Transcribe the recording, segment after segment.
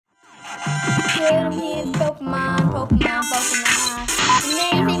Little Miss Pokemon, Pokemon, Pokemon.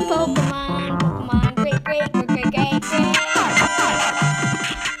 Amazing Pokemon, Pokemon. Great, great, great, great, great, great.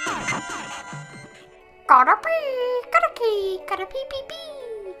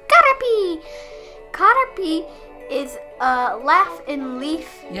 Caterpie is a laugh and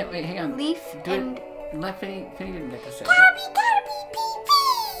leaf. Yeah, wait, hang on. Leaf Do and... it. Let Finny didn't get to say it. Caterpie, pee,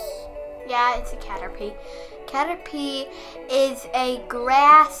 pee. Yeah, it's a Caterpie. Caterpie is a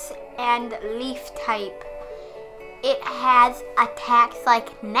grass and leaf type. It has attacks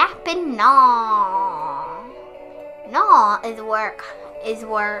like Nap and Gnaw. Gnaw is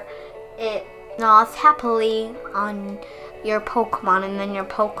where it gnaws happily on your Pokemon, and then your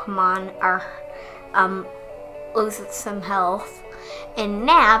Pokemon are loses some health. And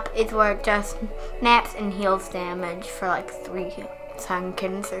Nap is where it just naps and heals damage for like 3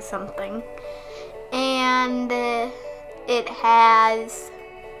 seconds or something. And it has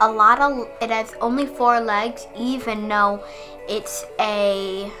only 4 legs, even though it's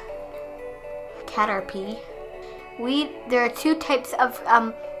a Caterpie. There are two types of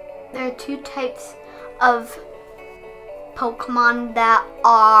Pokemon that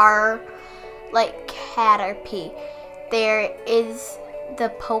are like Caterpie. There is the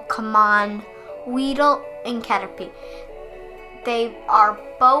Pokemon Weedle and Caterpie. They are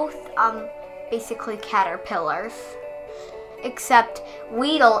both basically caterpillars, except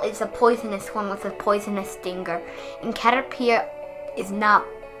Weedle is a poisonous one with a poisonous stinger, and Caterpie is not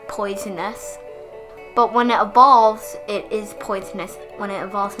poisonous. But when it evolves, it is poisonous when it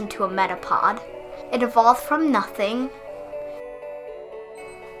evolves into a Metapod. It evolves from nothing.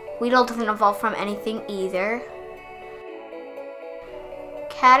 Weedle doesn't evolve from anything either.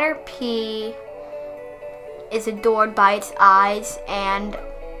 Caterpie is adored by its eyes, and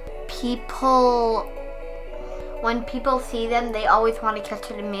when people see them, they always want to catch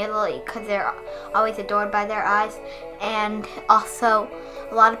it immediately because they're always adored by their eyes. And also,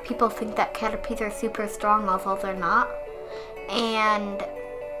 a lot of people think that Caterpies are super strong, although they're not. And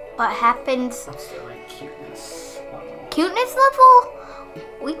what happens... What's the right cuteness level? Cuteness level?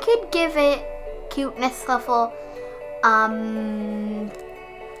 We could give it cuteness level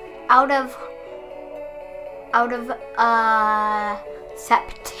out of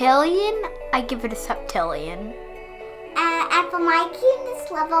septillion. I give it a septillion. And for my cuteness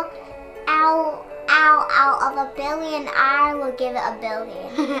level, out of a billion, I will give it a billion.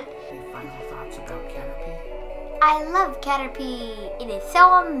 Any final thoughts about Caterpie? I love Caterpie. It is so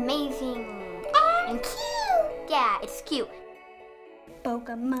amazing And cute. Yeah, it's cute.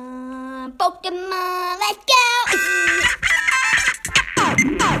 Pokemon, let's go!